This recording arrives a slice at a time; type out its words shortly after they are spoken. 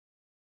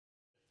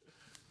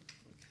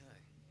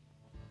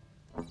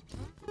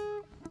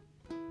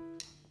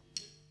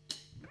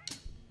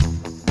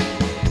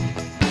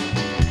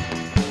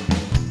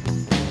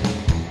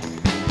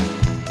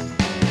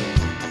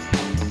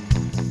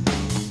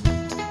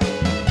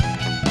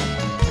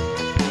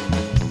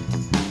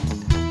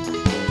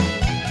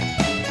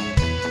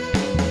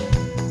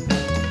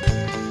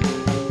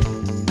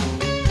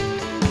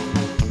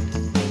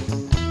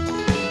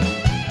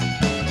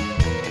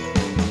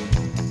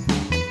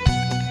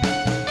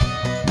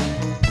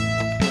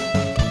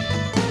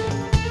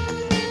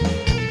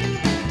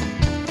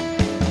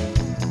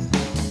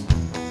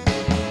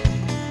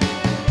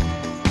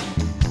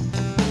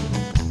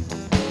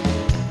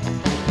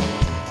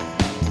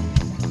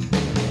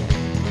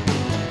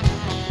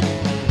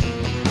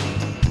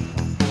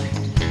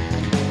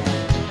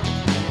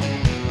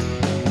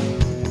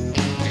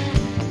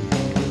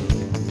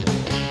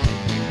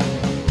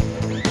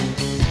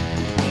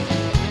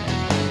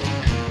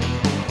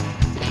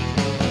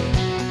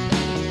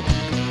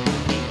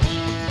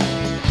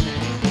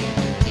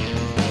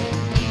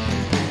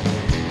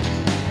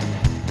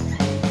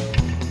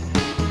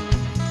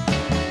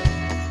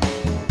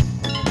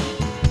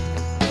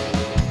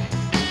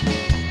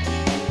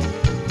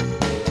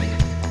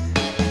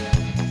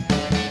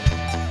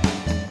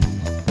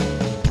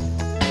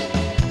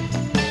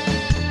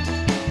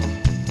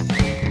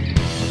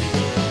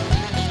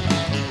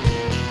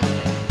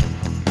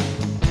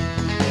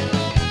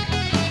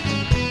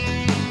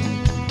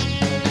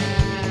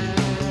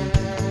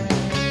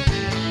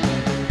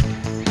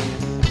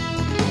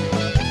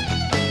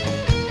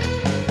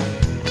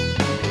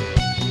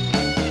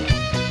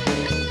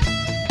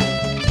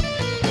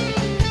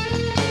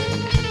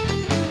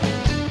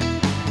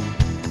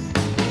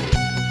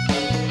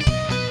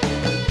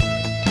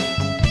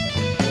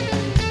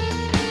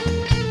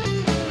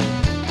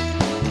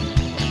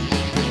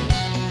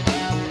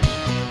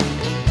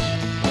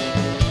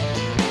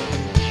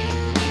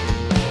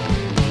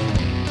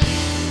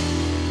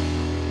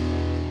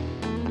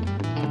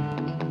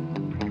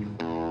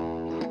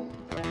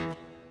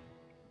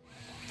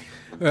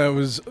That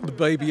was the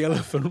Baby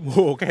Elephant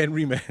Walk,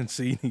 Henry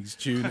Mancini's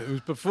tune. It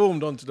was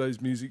performed on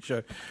today's music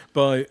show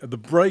by the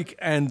Break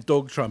and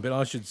Dog Trumpet.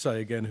 I should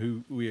say again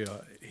who we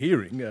are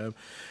hearing.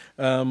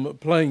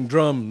 Playing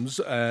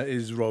drums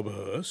is Rob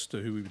Hirst,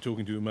 who we were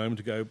talking to a moment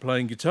ago.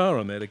 Playing guitar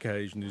on that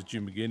occasion is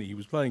Jim Moginie. He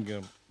was playing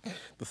the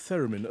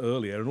theremin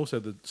earlier, and also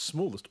the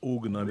smallest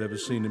organ I've ever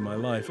seen in my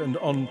life. And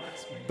on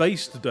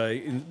bass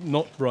today,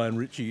 not Brian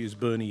Ritchie, is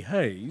Bernie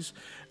Hayes.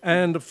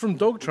 And from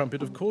Dog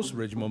Trumpet, of course,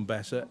 Reg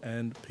Mombassa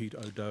and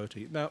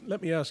Pt2. Now,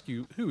 let me ask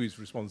you, who is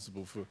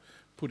responsible for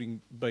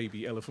putting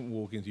Baby Elephant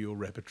Walk into your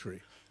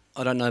repertory?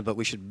 I don't know, but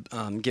we should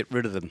get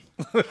rid of them.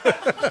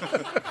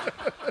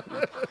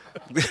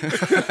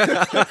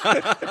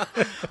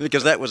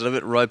 Because that was a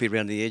bit ropey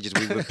around the edges.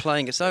 We were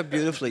playing it so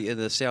beautifully in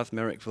the South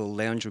Merrickville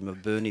lounge room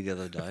of Bernie the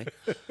other day.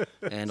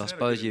 And I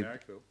suppose you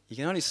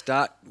can only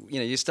start,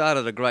 you start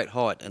at a great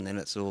height and then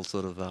it's all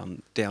sort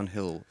of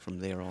downhill from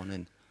there on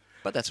in.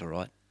 But that's all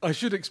right. I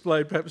should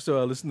explain perhaps to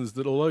our listeners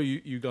that although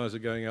you guys are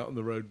going out on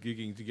the road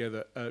gigging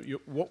together,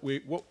 what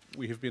we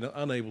have been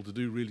unable to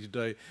do really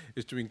today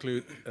is to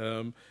include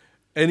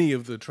any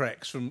of the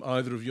tracks from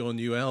either of your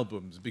new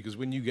albums, because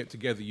when you get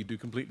together you do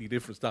completely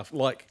different stuff,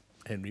 like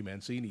Henry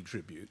Mancini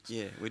tributes.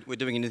 Yeah, we're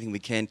doing anything we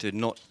can to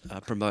not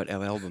promote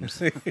our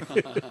albums.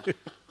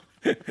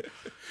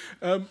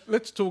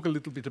 Let's talk a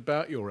little bit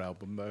about your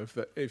album, though,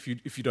 if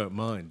you don't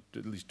mind,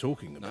 at least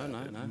talking about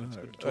it.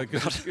 No.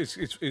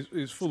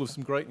 It's full of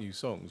some great new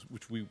songs,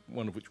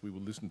 one of which we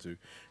will listen to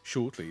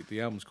shortly. The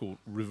album's called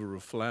River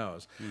of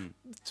Flowers.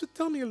 So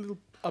tell me a little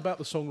about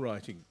the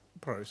songwriting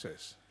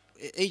process.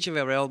 Each of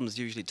our albums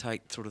usually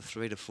take sort of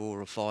 3 to 4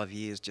 or 5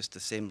 years just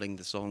assembling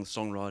the songs,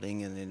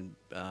 songwriting, and then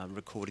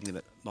recording them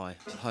at my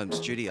home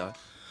studio.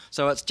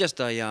 So it's just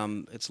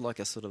it's like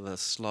a sort of a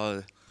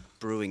slow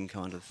brewing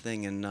kind of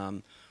thing.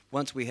 And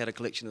once we had a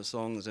collection of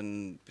songs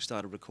and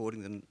started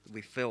recording them,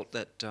 we felt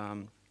that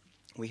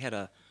we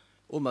had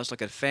almost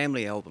like a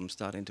family album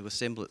starting to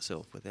assemble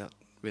itself without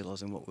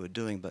realising what we were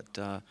doing. But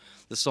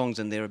the songs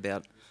in there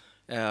about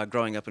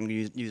growing up in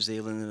New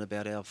Zealand and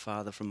about our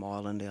father from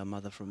Ireland, our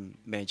mother from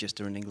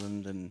Manchester in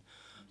England,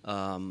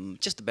 and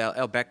just about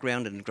our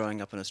background and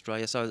growing up in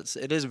Australia. So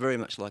it is very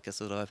much like a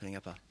sort of opening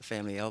up a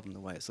family album, the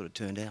way it sort of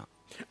turned out.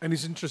 And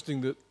it's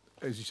interesting that,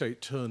 as you say,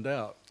 it turned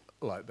out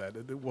like that.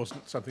 It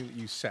wasn't something that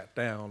you sat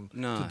down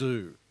to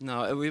do.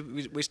 No,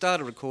 we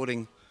started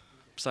recording,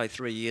 say,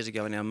 3 years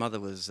ago, and our mother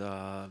was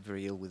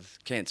very ill with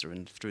cancer,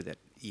 and through that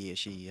year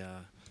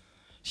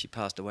she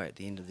passed away at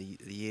the end of the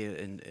year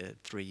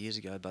 3 years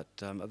ago. But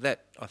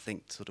that, I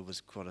think, sort of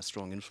was quite a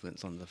strong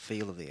influence on the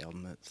feel of the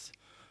album. It's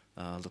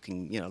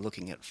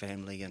looking at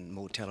family and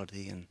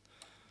mortality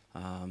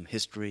and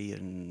history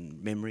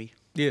and memory.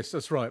 Yes,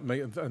 that's right.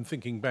 And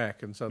thinking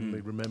back and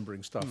suddenly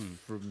remembering stuff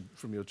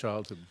from your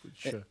childhood.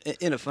 Which,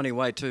 in a funny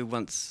way too.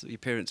 Once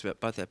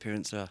both our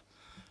parents are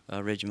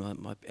Reg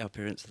and our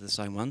parents are the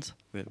same ones.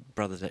 We're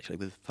brothers actually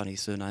with funny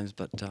surnames,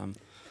 but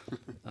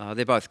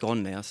they're both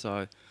gone now.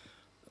 So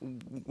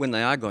when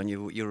they are gone,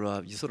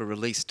 you're sort of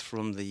released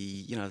from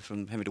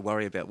from having to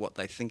worry about what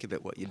they think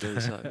about what you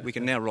do. So we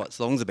can now write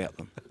songs about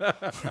them.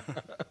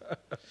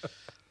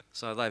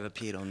 So they've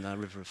appeared on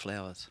River of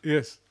Flowers.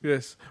 Yes.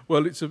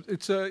 Well, it's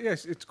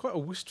quite a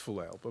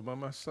wistful album, I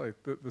must say.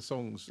 The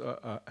songs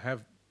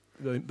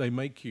they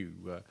make you,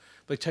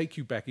 they take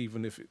you back,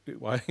 even if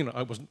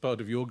I wasn't part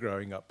of your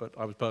growing up, but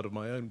I was part of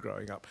my own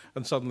growing up,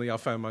 and suddenly I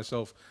found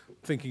myself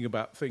thinking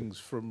about things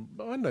from,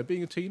 I don't know,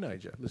 being a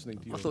teenager, listening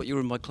to you. I thought you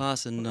were in my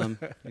class in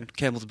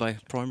Campbell's Bay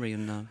Primary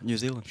in New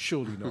Zealand.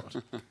 Surely not.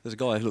 There's a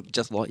guy who looked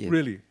just like you.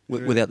 Really?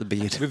 Without the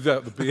beard.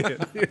 Without the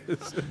beard,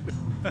 yes.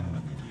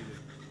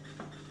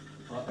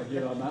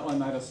 Again, I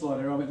made a slight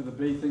error. I went to the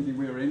B thinking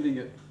we were ending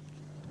it.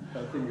 I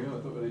thought we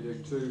were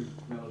doing 2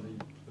 melody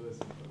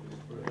verses.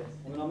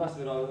 I mean, I must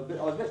admit, I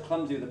was a bit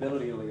clumsy with the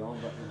melody early on,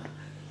 but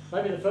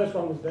maybe the first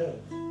one was better.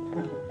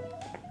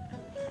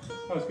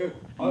 That was good.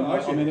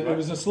 I mean, it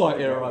was a slight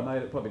error I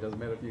made. It probably doesn't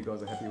matter if you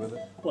guys are happy with it.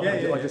 Well,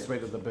 I just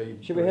went to the B.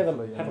 Should we have a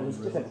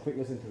listen? Just have a quick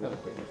listen to that.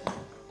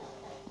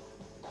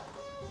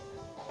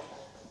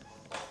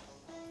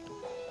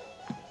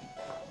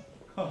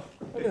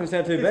 It doesn't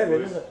sound too bad,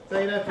 does it? So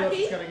you don't feel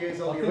it's going to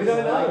use all your... We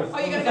don't know. Oh,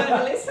 you're going to go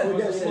to listen?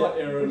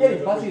 We're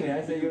getting fuzzy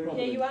now, so you're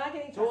Yeah, you are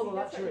getting fuzzy.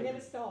 That's right, you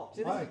never stop.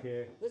 I don't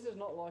care. This is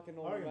not like a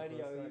normal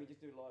radio, you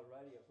just do live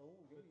radio.